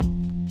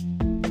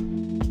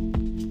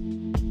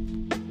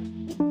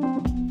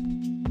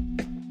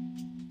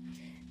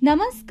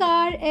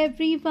Namaskar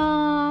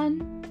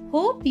everyone.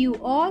 Hope you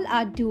all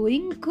are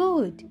doing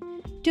good.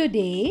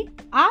 Today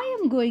I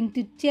am going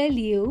to tell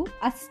you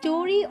a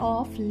story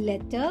of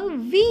letter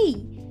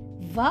V.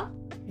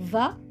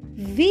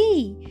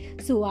 V.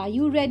 So are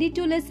you ready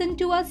to listen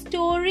to a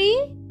story?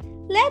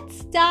 Let's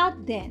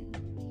start then.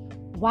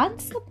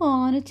 Once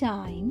upon a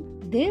time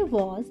there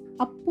was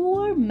a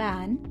poor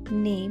man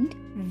named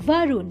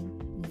Varun.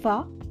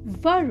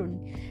 Varun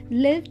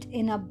lived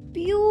in a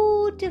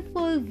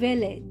beautiful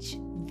village.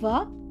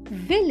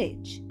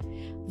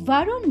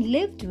 Varun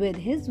lived with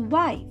his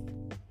wife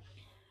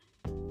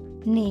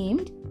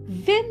named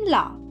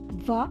Vimla.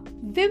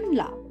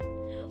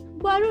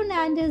 Varun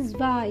and his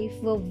wife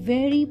were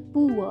very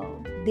poor.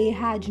 They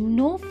had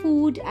no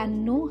food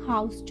and no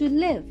house to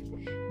live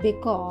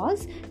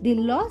because they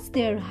lost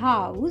their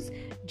house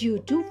due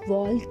to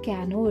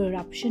volcano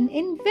eruption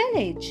in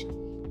village.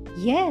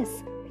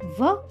 Yes,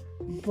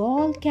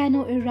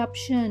 volcano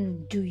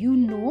eruption. Do you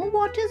know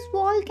what is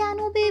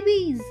volcano,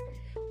 babies?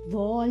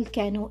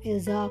 Volcano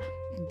is a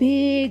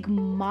big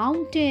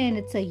mountain.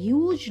 It's a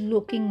huge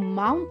looking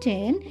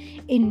mountain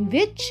in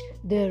which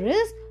there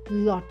is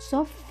lots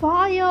of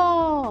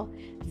fire.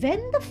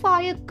 When the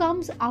fire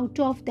comes out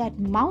of that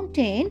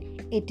mountain,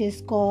 it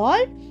is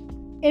called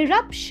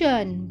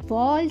eruption,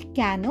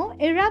 volcano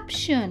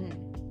eruption.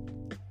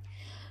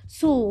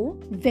 So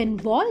when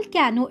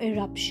volcano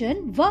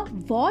eruption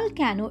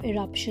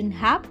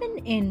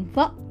happened in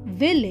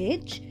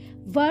village,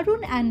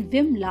 Varun and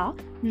Vimla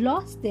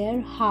lost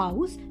their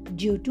house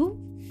due to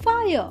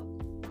fire.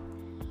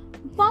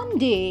 One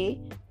day,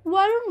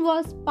 Varun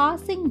was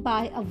passing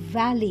by a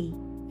valley.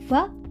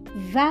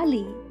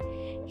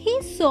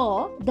 He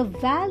saw the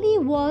valley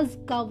was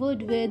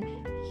covered with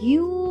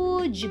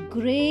huge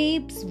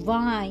grapes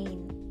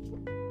vine.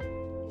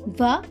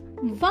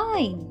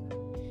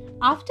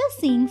 After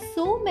seeing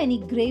so many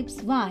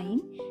grapes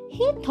vine,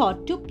 he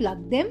thought to pluck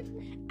them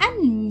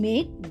and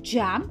make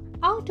jam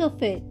out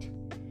of it.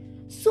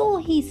 So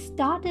he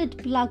started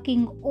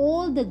plucking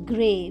all the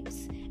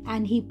grapes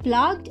and he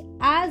plucked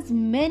as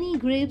many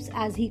grapes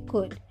as he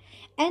could.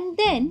 And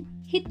then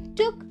he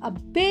took a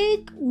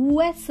big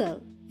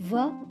vessel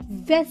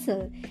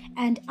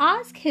and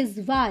asked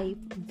his wife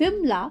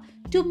Vimla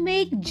to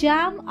make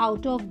jam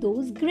out of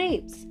those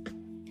grapes.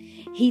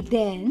 He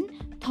then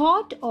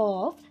thought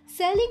of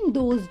selling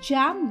those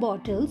jam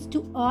bottles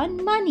to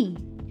earn money.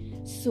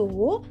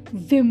 So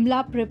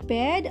Vimla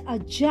prepared a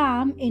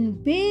jam in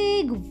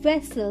big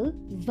vessel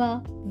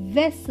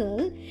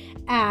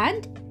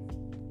and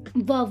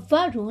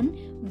Varun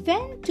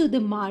went to the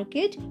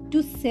market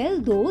to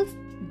sell those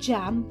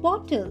jam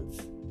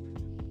bottles.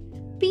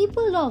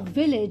 People of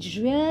village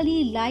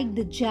really liked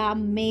the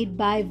jam made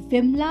by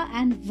Vimla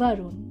and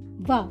Varun.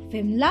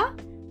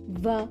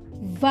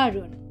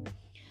 Varun.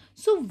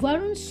 So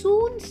Varun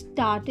soon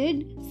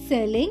started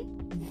selling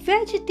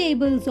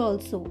vegetables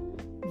also.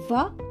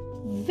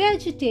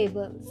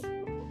 Vegetables.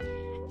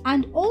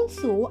 And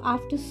also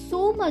after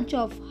so much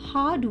of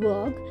hard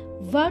work,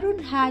 Varun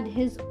had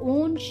his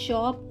own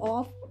shop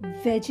of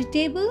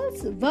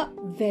vegetables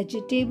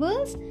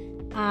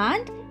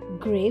and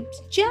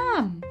grapes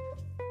jam.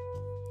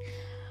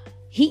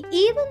 He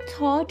even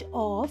thought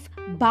of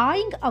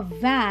buying a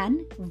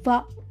van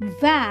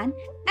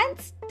and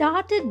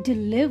started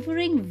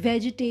delivering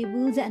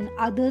vegetables and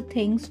other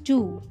things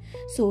too.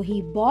 So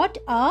he bought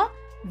a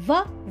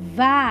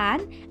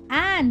van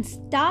and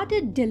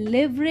started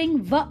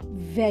delivering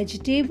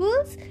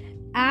vegetables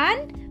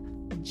and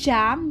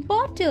jam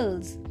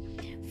bottles.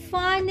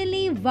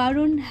 Finally,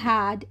 Varun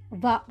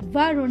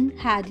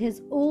had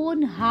his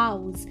own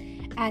house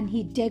and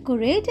he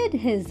decorated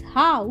his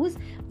house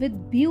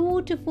with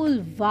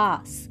beautiful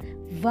vase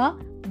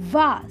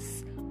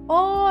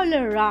all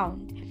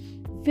around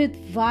with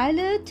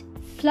violet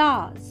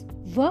flowers.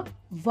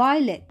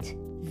 Violet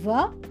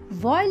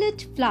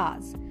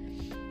flowers.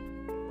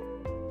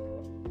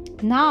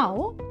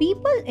 Now,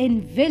 people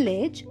in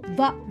village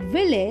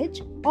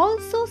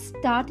also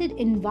started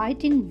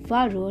inviting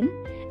Varun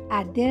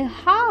at their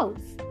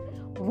house.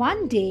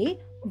 One day,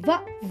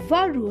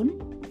 Varun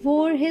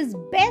wore his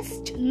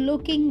best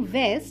looking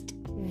vest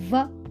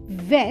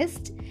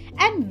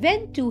and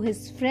went to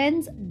his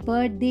friend's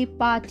birthday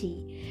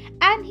party.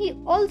 And he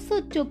also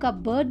took a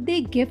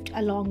birthday gift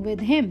along with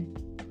him,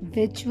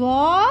 which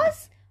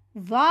was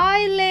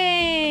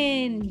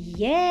violin.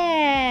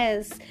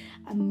 Yes,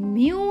 a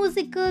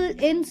musical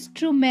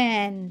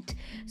instrument.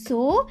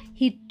 So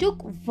he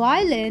took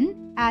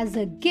violin as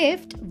a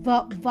gift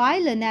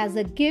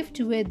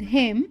with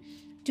him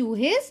to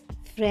his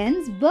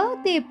friend's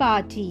birthday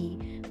party.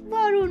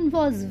 Varun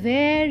was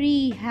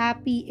very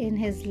happy in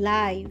his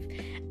life,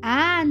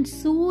 and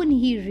soon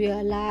he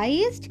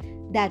realized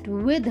that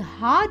with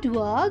hard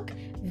work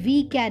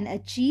we can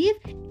achieve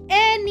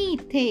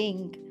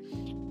anything.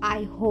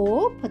 I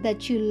hope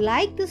that you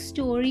like the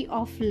story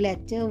of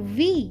letter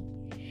V.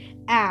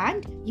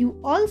 And you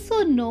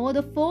also know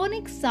the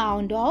phonic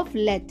sound of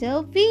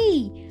letter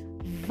V.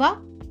 V.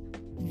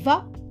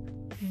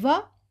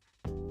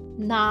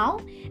 Now,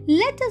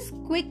 let us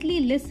quickly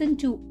listen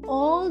to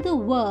all the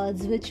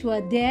words which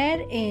were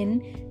there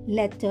in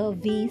letter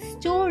V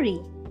story.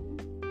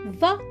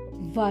 V.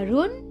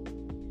 Varun.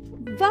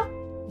 V.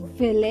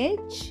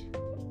 Village.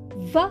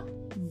 V.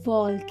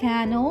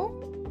 Volcano.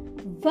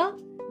 V.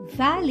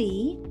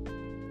 Valley.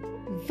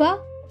 V.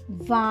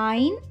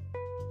 Vine.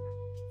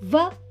 V.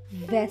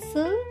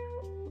 Vessel.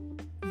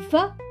 V.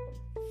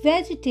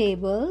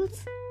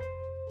 Vegetables.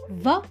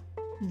 V.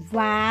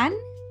 Van.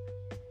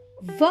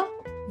 V.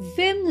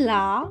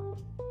 Vimla.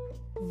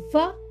 V.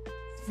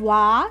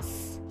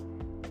 Vase.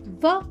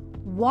 V.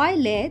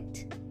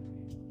 Violet.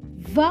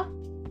 V.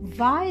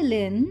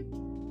 Violin.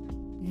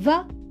 V.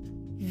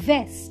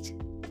 Vest.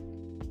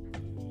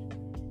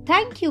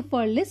 Thank you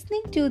for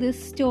listening to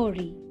this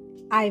story.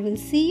 I will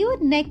see you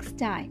next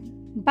time.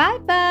 Bye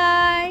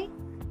bye.